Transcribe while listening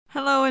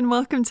Hello and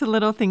welcome to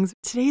Little Things.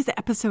 Today's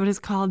episode is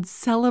called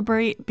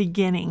Celebrate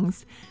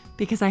Beginnings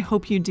because I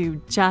hope you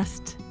do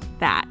just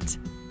that.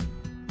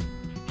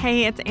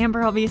 Hey, it's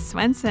Albee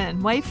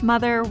Swenson, wife,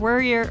 mother,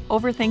 worrier,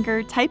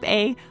 overthinker, type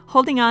A,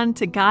 holding on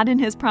to God and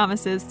His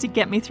promises to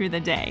get me through the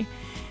day.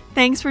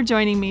 Thanks for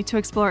joining me to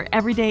explore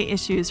everyday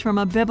issues from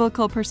a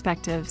biblical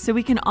perspective so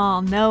we can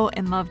all know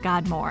and love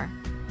God more.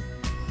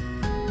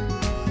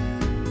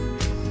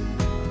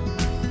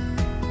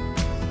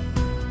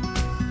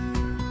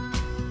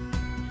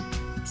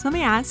 So let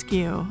me ask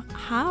you,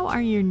 how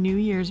are your New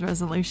Year's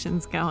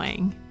resolutions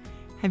going?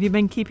 Have you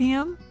been keeping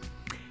them?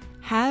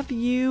 Have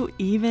you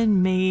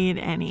even made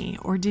any?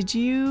 Or did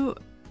you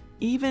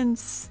even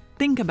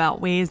think about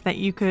ways that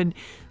you could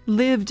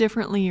live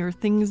differently or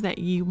things that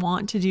you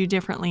want to do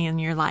differently in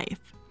your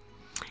life?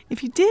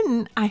 If you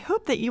didn't, I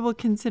hope that you will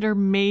consider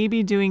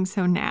maybe doing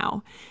so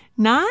now.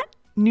 Not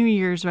New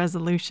Year's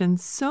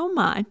resolutions so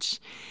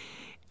much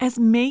as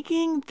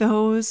making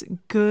those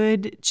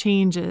good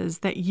changes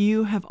that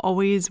you have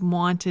always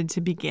wanted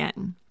to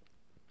begin.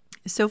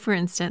 So for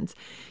instance,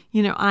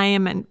 I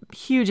am a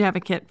huge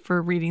advocate for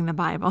reading the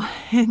Bible.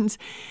 And,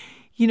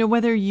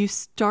 whether you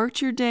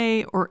start your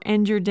day or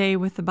end your day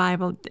with the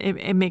Bible,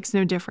 it makes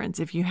no difference.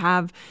 If you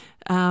have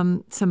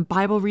some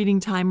Bible reading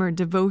time or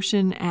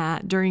devotion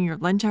during your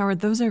lunch hour,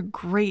 those are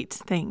great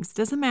things.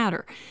 Doesn't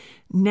matter.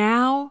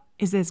 Now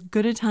is as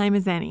good a time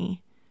as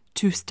any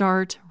to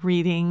start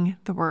reading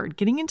the Word,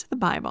 getting into the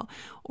Bible,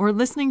 or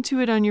listening to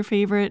it on your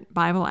favorite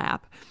Bible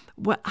app.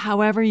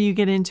 However you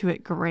get into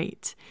it,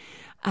 great.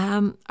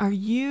 Are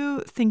you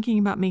thinking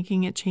about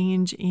making a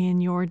change in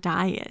your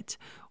diet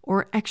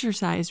or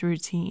exercise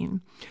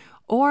routine?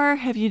 Or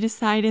have you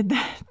decided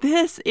that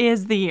this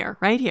is the year,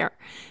 right here?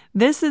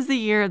 This is the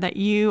year that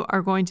you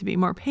are going to be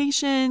more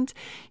patient,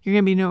 you're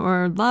going to be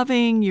more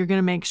loving, you're going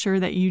to make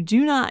sure that you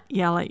do not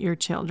yell at your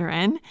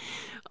children,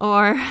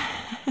 or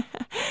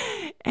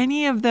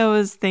any of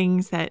those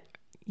things that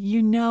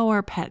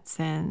are pet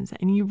sins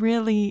and you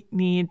really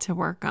need to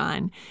work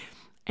on.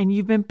 And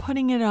you've been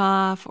putting it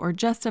off or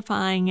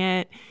justifying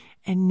it,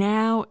 and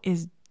now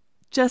is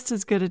just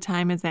as good a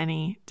time as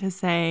any to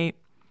say,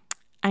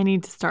 I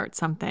need to start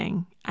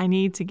something. I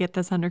need to get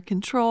this under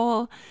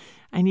control.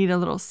 I need a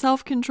little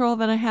self-control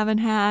that I haven't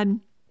had.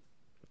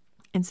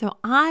 And so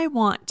I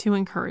want to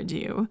encourage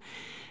you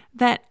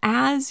that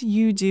as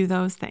you do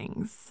those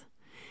things,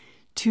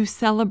 to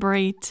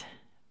celebrate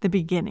the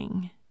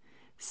beginning.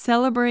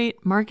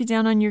 Celebrate, mark it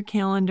down on your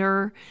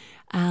calendar,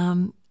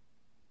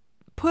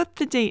 put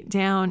the date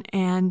down,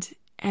 and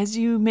as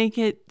you make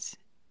it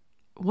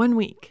 1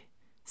 week,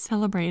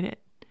 celebrate it.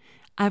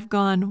 I've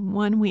gone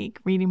 1 week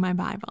reading my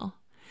Bible,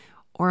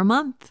 or a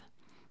month,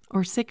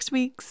 or 6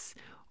 weeks,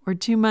 or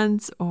 2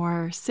 months,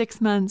 or 6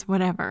 months,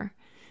 whatever.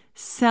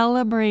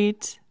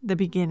 Celebrate the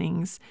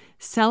beginnings.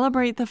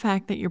 Celebrate the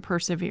fact that you're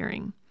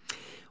persevering.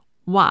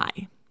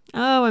 Why?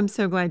 Oh, I'm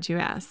so glad you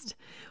asked.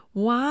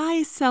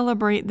 Why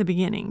celebrate the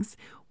beginnings?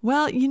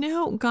 Well,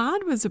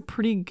 God was a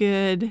pretty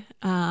good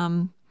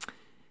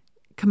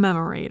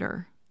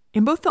commemorator.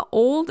 In both the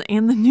Old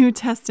and the New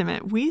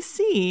Testament, we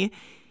see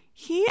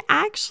He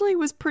actually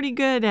was pretty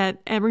good at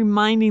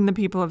reminding the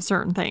people of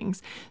certain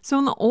things. So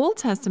in the Old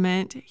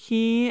Testament,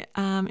 He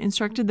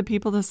instructed the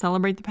people to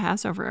celebrate the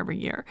Passover every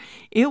year.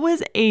 It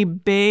was a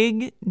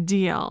big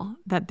deal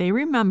that they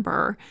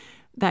remember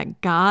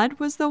that God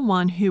was the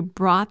one who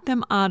brought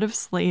them out of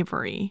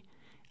slavery,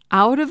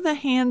 out of the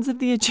hands of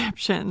the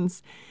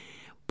Egyptians,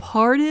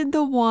 parted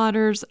the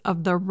waters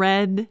of the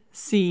Red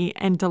Sea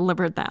and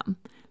delivered them.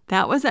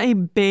 That was a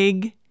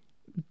big,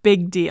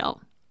 big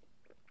deal.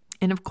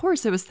 And of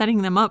course, it was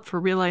setting them up for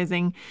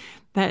realizing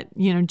that,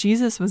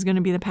 Jesus was going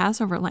to be the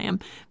Passover lamb.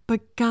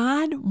 But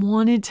God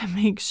wanted to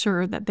make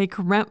sure that they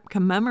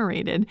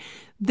commemorated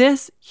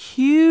this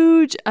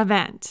huge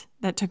event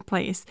that took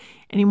place.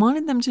 And He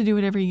wanted them to do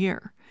it every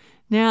year.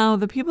 Now,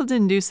 the people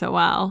didn't do so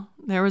well.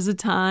 There was a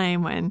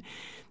time when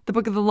the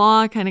book of the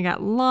law kind of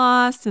got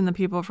lost and the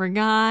people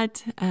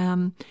forgot.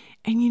 And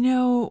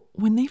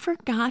when they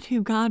forgot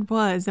who God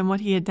was and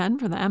what He had done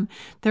for them,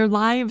 their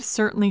lives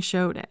certainly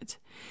showed it.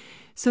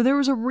 So there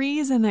was a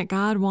reason that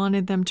God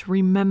wanted them to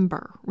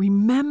remember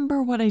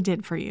what I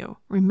did for you.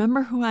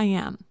 Remember who I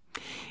am.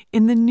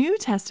 In the New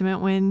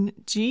Testament, when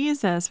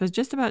Jesus was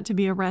just about to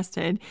be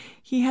arrested,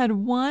 He had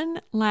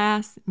one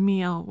last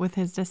meal with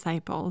His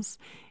disciples,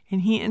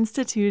 and He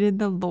instituted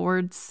the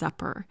Lord's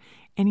Supper.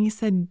 And He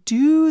said,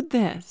 do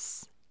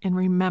this in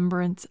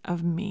remembrance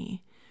of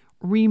me.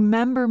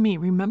 Remember me.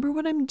 Remember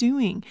what I'm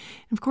doing.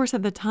 And of course,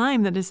 at the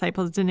time, the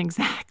disciples didn't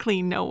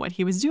exactly know what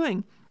He was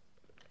doing.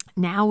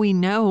 Now we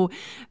know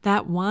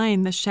that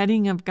wine, the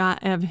shedding of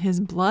His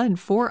blood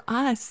for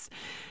us,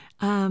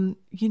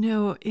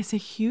 is a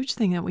huge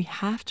thing that we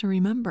have to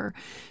remember.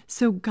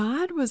 So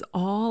God was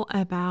all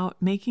about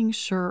making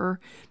sure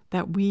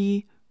that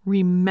we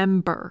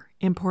remember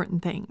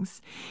important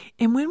things.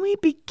 And when we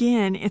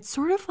begin, it's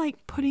sort of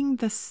like putting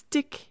the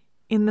stick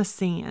in the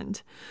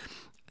sand,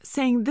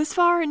 saying this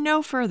far and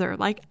no further.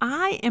 Like,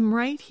 I am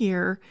right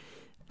here.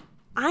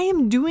 I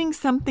am doing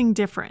something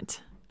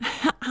different.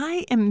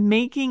 I am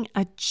making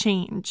a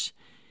change,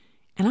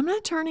 and I'm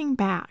not turning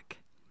back.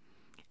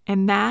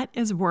 And that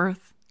is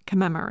worth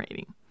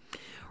commemorating.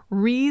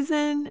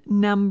 Reason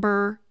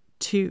number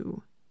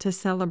 2 to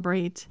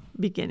celebrate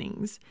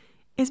beginnings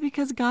is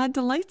because God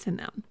delights in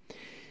them.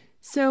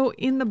 So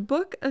in the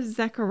book of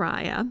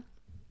Zechariah,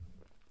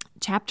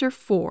 chapter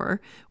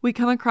 4, we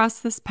come across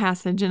this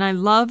passage, and I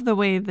love the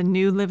way the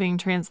New Living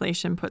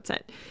Translation puts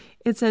it.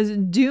 It says,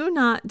 "Do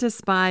not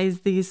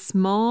despise these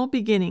small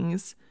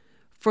beginnings,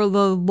 for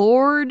the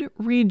Lord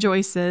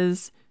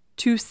rejoices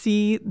to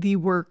see the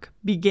work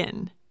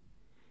begin."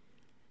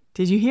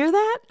 Did you hear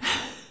that?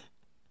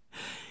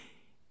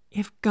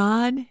 If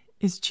God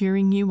is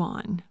cheering you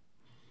on,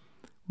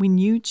 when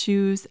you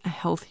choose a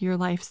healthier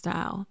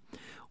lifestyle,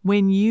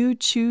 when you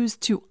choose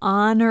to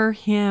honor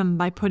Him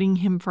by putting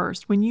Him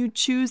first, when you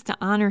choose to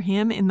honor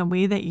Him in the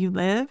way that you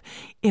live,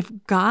 if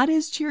God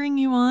is cheering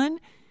you on,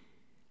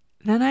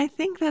 then I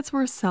think that's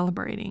worth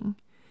celebrating.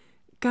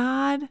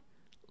 God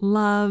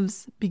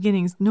loves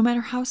beginnings, no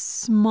matter how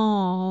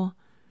small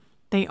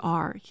they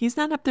are. He's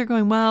not up there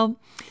going, well,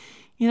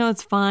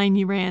 it's fine,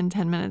 you ran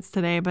 10 minutes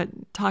today, but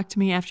talk to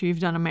me after you've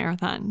done a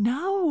marathon.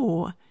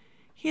 No,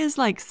 He is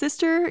like,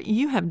 sister,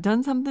 you have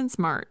done something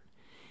smart.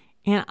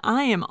 And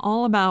I am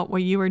all about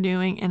what you are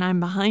doing, and I'm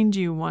behind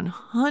you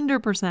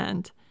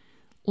 100%.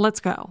 Let's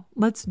go.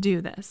 Let's do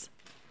this.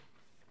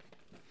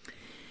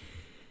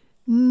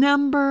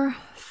 Number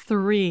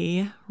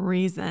 3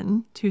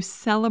 reason to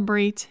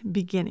celebrate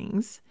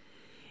beginnings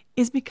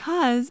is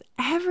because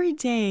every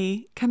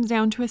day comes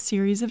down to a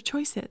series of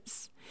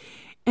choices.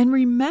 And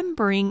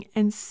remembering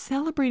and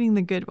celebrating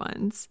the good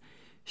ones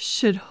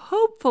should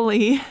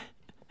hopefully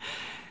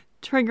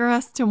trigger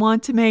us to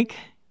want to make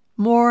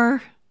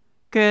more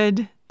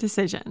good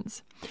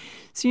decisions.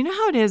 So you know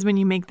how it is when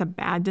you make the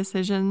bad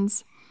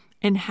decisions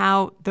and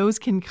how those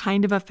can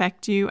kind of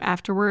affect you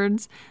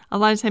afterwards? A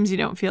lot of times you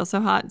don't feel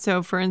so hot.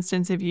 So for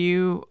instance, if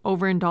you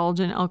overindulge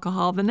in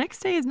alcohol, the next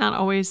day is not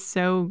always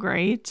so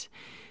great,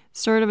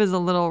 sort of is a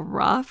little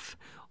rough.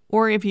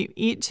 Or if you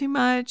eat too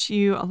much,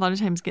 you a lot of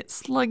times get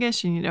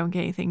sluggish and you don't get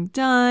anything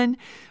done.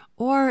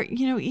 Or,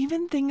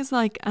 even things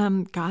like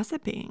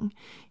gossiping.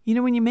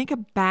 When you make a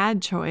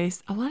bad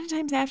choice, a lot of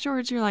times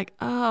afterwards you're like,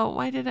 oh,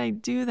 why did I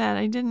do that?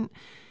 I didn't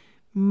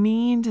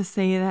mean to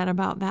say that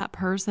about that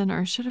person,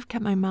 or I should have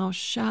kept my mouth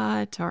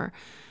shut, or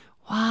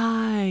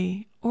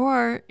why?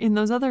 Or in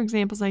those other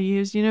examples I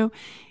used,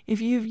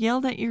 if you've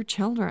yelled at your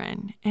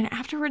children and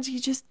afterwards you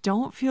just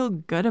don't feel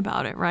good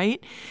about it,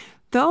 right?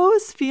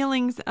 Those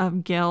feelings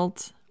of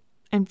guilt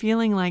and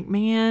feeling like,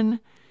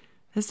 man,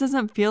 this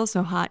doesn't feel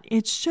so hot,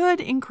 it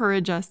should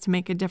encourage us to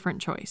make a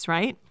different choice,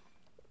 right?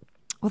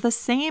 Well, the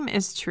same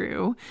is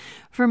true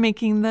for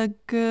making the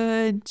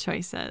good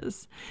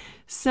choices.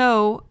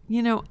 So,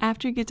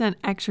 after you get done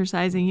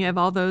exercising, you have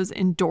all those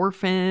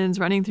endorphins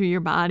running through your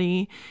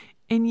body.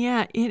 And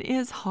yeah, it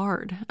is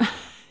hard.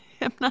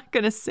 I'm not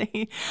going to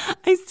say,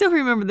 I still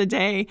remember the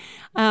day.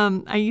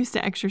 I used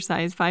to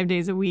exercise 5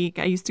 days a week.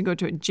 I used to go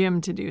to a gym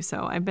to do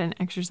so. I've been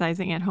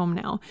exercising at home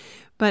now.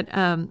 But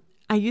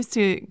I used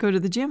to go to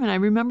the gym, and I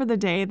remember the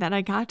day that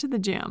I got to the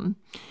gym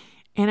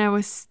and I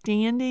was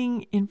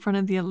standing in front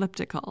of the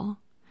elliptical.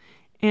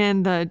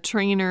 And the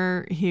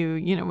trainer who,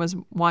 was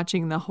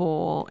watching the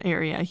whole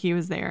area, he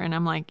was there. And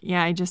I'm like,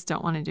 yeah, I just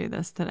don't want to do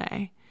this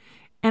today.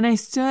 And I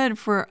stood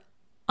for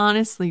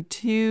honestly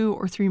 2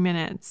 or 3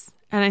 minutes.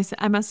 And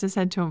I must have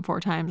said to him 4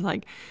 times,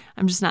 like,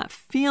 I'm just not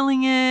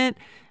feeling it.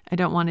 I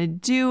don't want to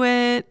do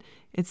it.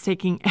 It's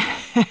taking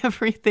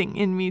everything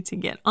in me to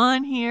get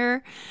on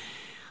here.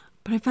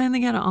 But I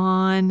finally got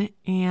on.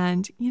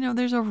 And,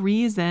 there's a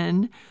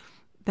reason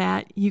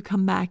that you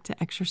come back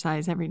to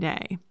exercise every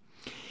day.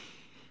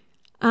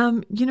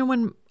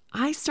 When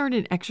I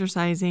started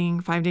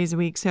exercising 5 days a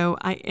week, so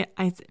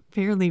it's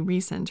fairly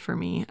recent for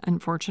me,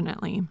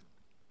 unfortunately.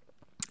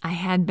 I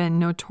had been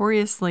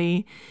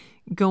notoriously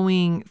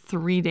going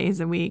 3 days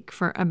a week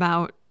for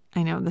about,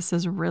 I know this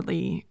is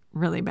really,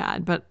 really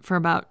bad, but for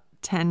about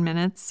 10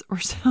 minutes or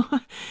so.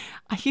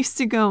 I used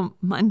to go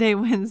Monday,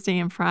 Wednesday,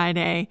 and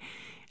Friday,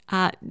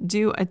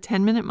 do a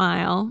 10-minute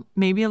mile,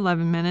 maybe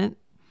 11-minute,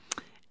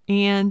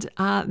 and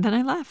then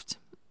I left.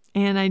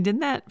 And I did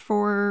that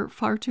for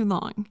far too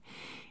long.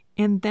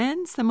 And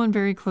then someone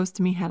very close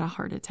to me had a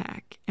heart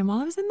attack. And while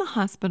I was in the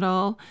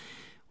hospital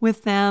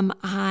with them,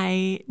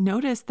 I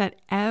noticed that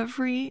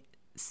every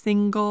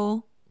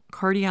single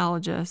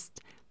cardiologist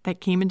that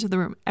came into the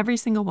room, every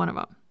single one of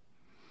them,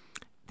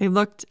 they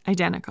looked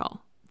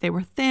identical. They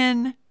were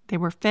thin, they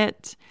were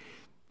fit,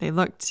 they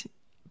looked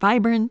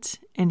vibrant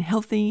and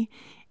healthy,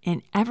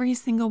 and every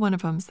single one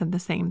of them said the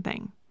same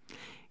thing.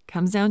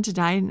 Comes down to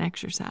diet and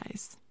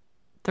exercise.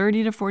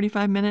 30 to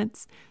 45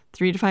 minutes,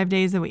 3 to 5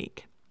 days a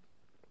week.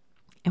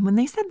 And when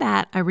they said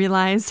that, I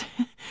realized,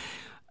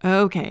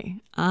 okay,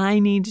 I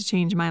need to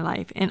change my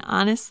life. And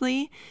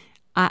honestly,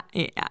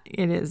 it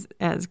is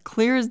as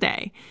clear as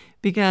day,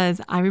 because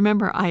I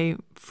remember I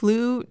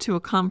flew to a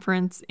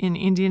conference in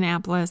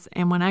Indianapolis,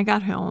 and when I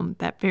got home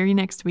that very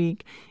next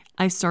week,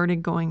 I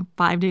started going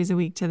 5 days a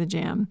week to the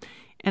gym,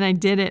 and I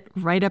did it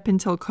right up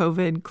until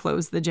COVID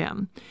closed the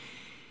gym.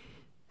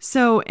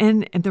 So,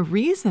 and the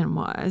reason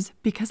was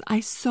because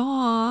I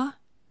saw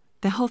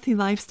the healthy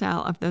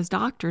lifestyle of those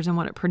doctors and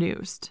what it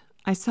produced.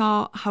 I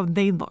saw how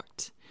they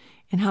looked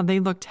and how they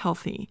looked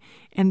healthy,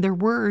 and their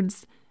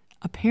words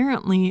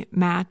apparently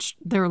matched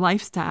their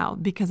lifestyle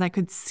because I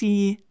could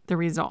see the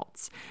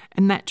results,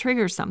 and that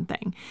triggers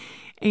something.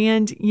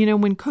 And,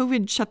 when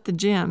COVID shut the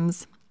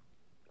gyms,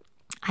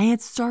 I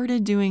had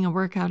started doing a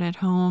workout at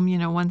home,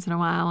 once in a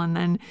while, and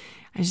then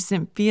I just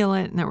didn't feel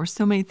it. And there were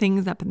so many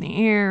things up in the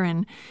air.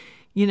 And,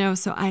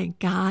 so I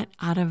got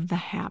out of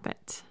the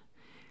habit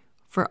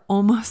for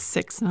almost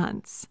 6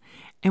 months.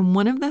 And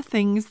one of the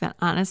things that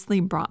honestly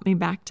brought me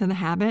back to the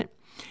habit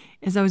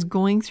is I was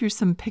going through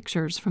some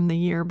pictures from the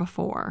year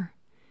before,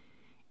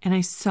 and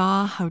I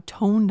saw how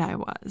toned I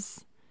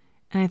was.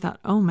 And I thought,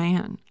 oh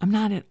man, I'm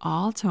not at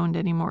all toned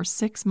anymore.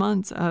 6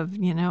 months of,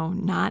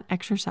 not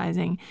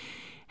exercising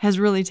has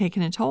really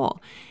taken a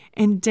toll.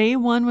 And day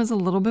one was a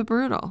little bit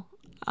brutal.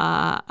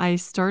 I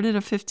started a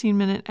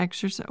 15-minute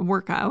exercise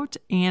workout,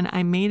 and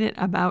I made it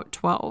about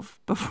 12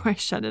 before I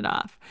shut it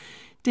off.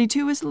 Day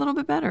two was a little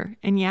bit better.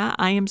 And yeah,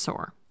 I am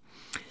sore.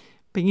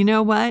 But you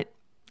know what?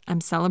 I'm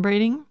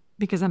celebrating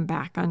because I'm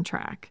back on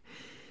track.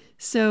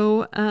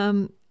 So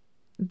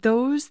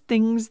those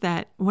things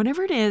that,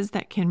 whatever it is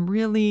that can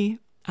really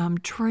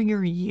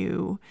trigger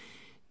you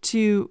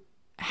to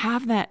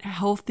have that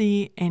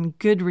healthy and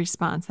good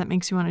response that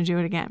makes you want to do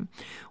it again.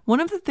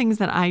 One of the things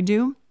that I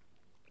do,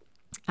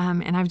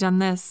 and I've done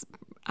this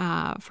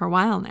for a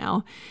while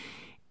now,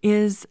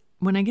 is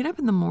when I get up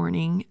in the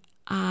morning,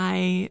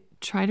 I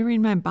try to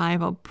read my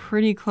Bible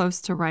pretty close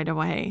to right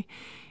away.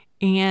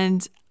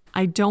 And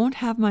I don't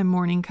have my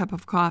morning cup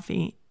of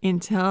coffee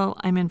until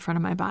I'm in front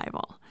of my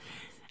Bible.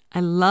 I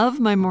love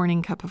my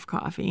morning cup of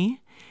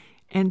coffee.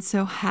 And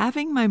so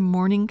having my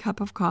morning cup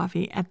of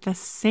coffee at the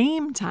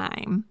same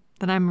time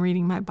that I'm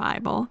reading my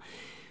Bible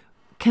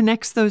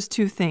connects those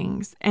two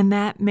things. And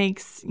that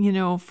makes,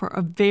 for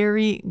a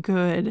very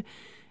good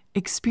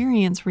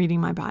experience reading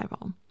my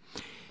Bible.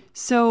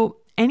 So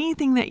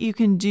anything that you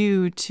can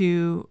do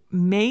to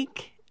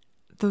make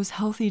those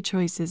healthy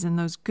choices and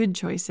those good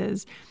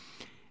choices,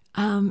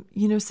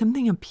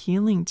 something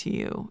appealing to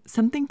you,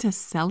 something to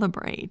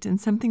celebrate,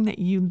 and something that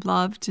you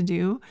love to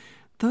do,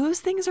 those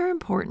things are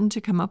important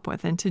to come up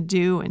with and to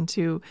do and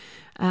to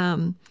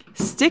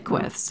stick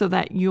with so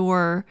that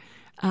your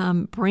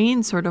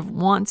brain sort of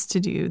wants to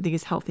do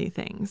these healthy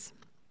things.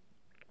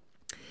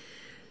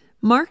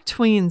 Mark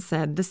Twain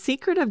said, "The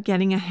secret of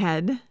getting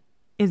ahead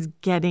is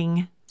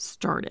getting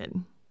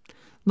started."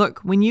 Look,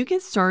 when you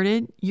get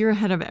started, you're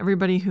ahead of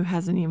everybody who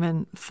hasn't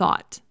even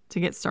thought to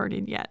get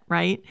started yet,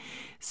 right?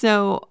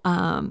 So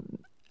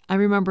I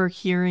remember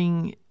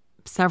hearing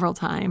several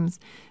times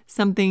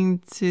something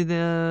to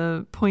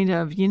the point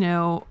of,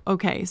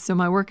 okay, so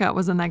my workout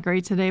wasn't that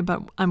great today,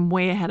 but I'm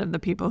way ahead of the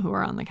people who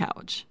are on the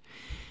couch,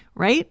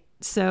 right?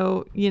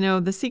 So,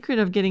 the secret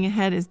of getting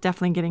ahead is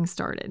definitely getting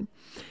started.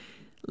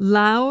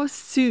 Lao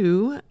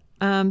Tzu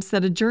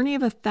said, "A journey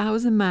of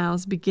 1,000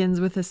 miles begins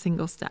with a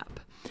single step."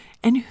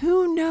 And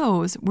who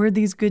knows where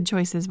these good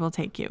choices will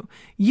take you?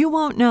 You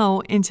won't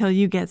know until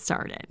you get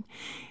started.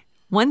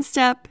 One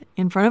step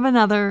in front of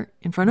another,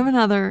 in front of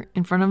another,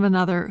 in front of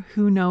another,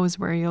 who knows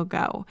where you'll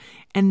go?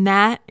 And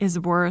that is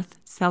worth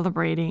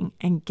celebrating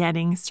and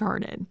getting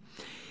started.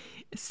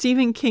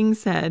 Stephen King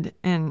said,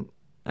 and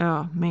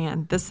oh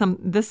man, this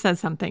says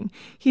something.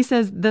 He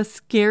says the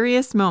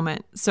scariest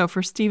moment. So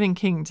for Stephen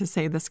King to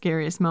say the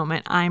scariest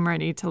moment, I'm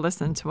ready to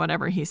listen to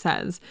whatever he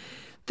says.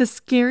 The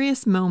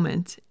scariest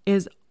moment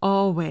is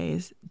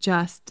always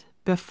just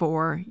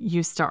before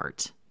you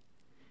start.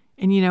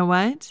 And you know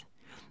what?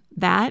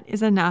 That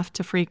is enough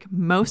to freak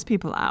most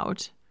people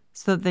out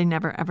so that they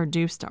never ever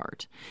do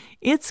start.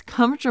 It's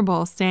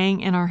comfortable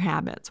staying in our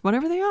habits,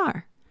 whatever they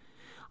are.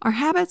 Our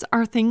habits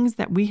are things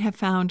that we have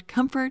found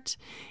comfort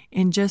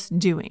in just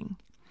doing.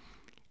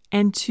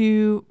 And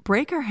to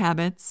break our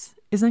habits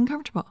is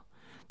uncomfortable.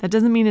 That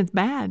doesn't mean it's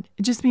bad.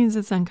 It just means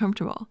it's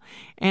uncomfortable.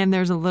 And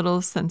there's a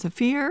little sense of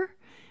fear.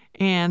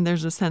 And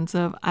there's a sense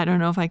of, I don't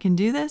know if I can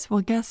do this.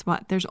 Well, guess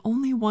what? There's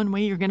only one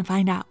way you're going to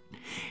find out.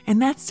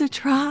 And that's to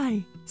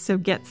try. So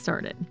get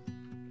started.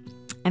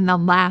 And the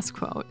last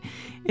quote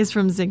is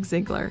from Zig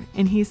Ziglar.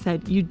 And he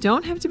said, "You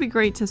don't have to be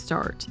great to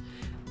start,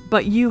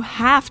 but you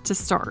have to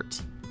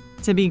start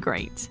to be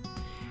great."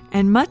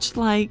 And much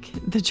like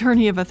the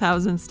journey of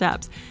 1,000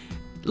 steps,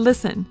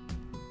 listen,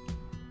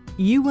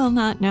 you will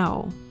not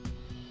know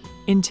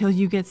until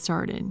you get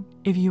started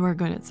if you are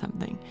good at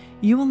something.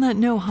 You will not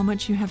know how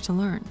much you have to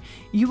learn.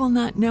 You will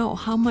not know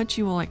how much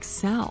you will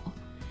excel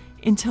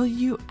until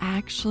you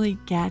actually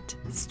get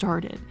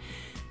started.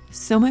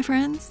 So my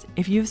friends,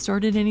 if you've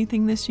started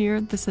anything this year,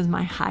 this is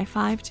my high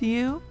five to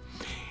you.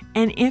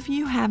 And if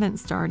you haven't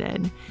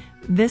started,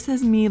 this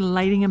is me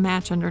lighting a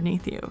match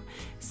underneath you,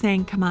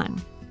 saying, come on,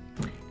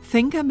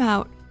 think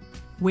about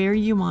where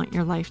you want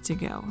your life to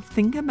go.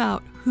 Think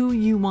about who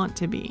you want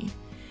to be.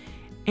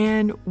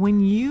 And when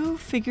you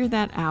figure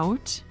that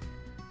out,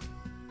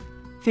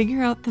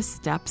 figure out the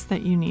steps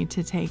that you need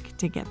to take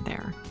to get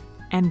there,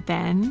 and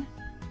then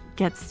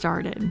get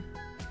started.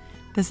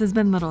 This has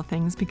been Little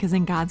Things, because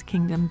in God's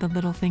kingdom, the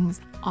little things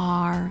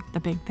are the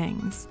big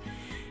things.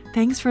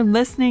 Thanks for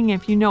listening.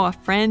 If you know a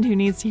friend who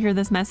needs to hear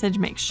this message,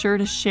 make sure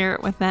to share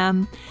it with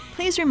them.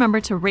 Please remember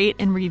to rate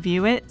and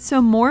review it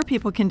so more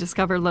people can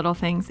discover Little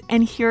Things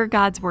and hear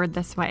God's word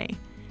this way.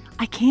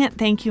 I can't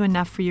thank you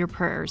enough for your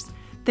prayers.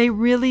 They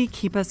really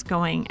keep us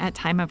going at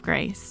Time of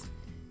Grace.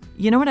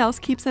 You know what else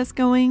keeps us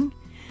going?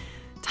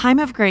 Time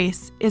of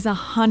Grace is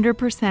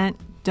 100%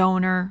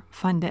 donor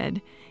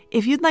funded.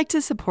 If you'd like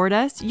to support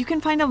us, you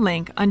can find a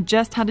link on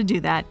just how to do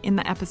that in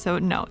the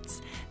episode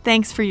notes.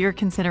 Thanks for your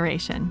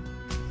consideration.